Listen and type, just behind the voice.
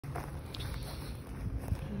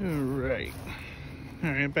Alright.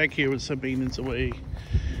 Alright, back here with some maintenance away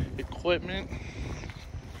equipment.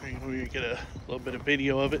 We're gonna get a little bit of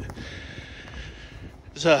video of it.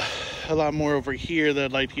 There's a lot more over here that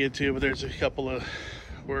I'd like to get to, but there's a couple of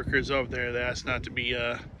workers over there that asked not to be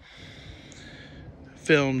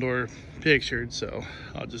filmed or pictured, so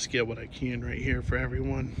I'll just get what I can right here for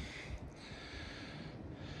everyone.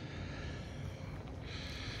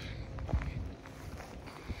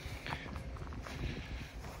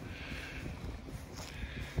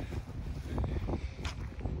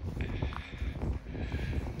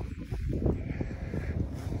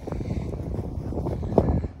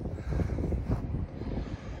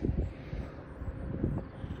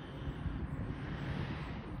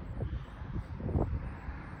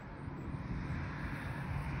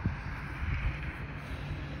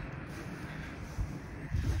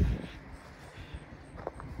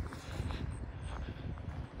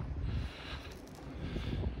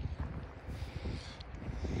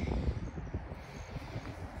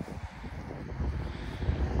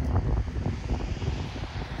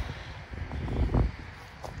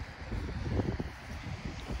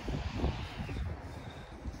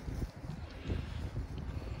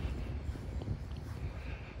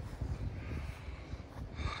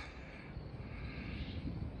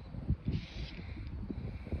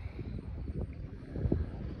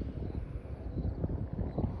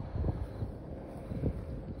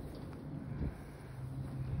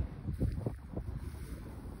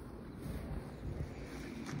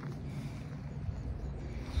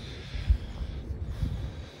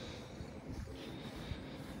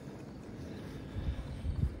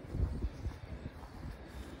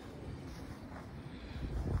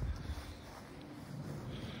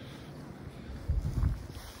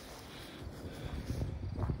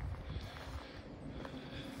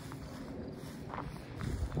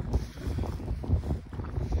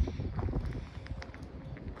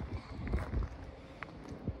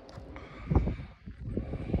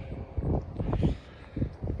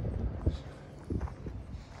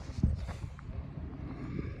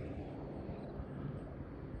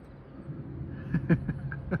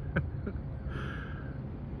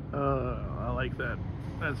 I like that.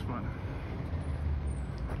 That's fun.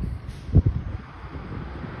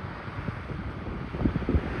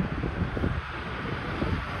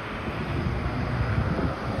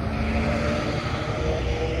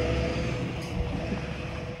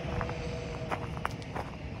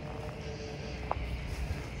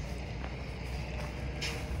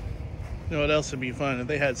 You know what else would be fun? If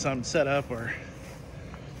they had something set up where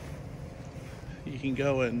you can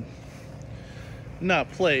go and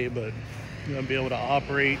not play, but you know, be able to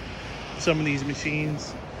operate some of these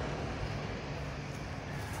machines.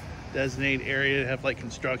 Designate area, have like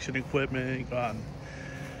construction equipment, go out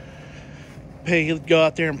and go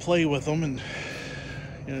out there and play with them, and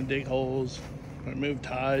you know, dig holes or move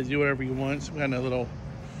ties, do whatever you want. Some kind of little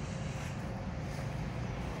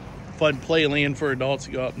fun play land for adults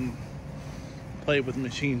to go out and play with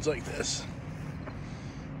machines like this.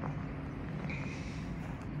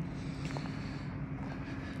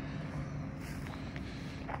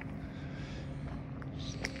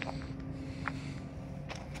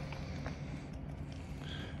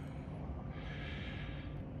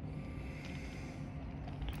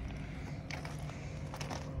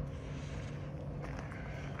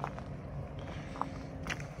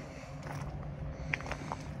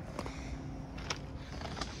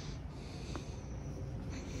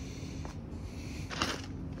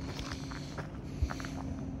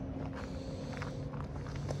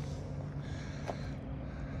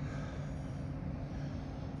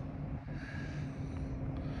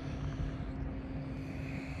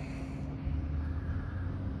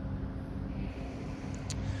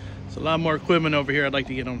 There's a lot more equipment over here I'd like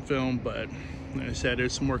to get on film, but like I said,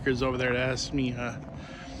 there's some workers over there that asked me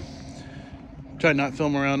try not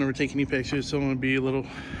film around or take any pictures, so I'm gonna be a little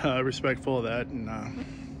respectful of that. And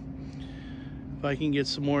if I can get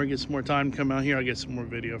some more time to come out here, I'll get some more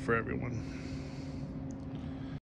video for everyone.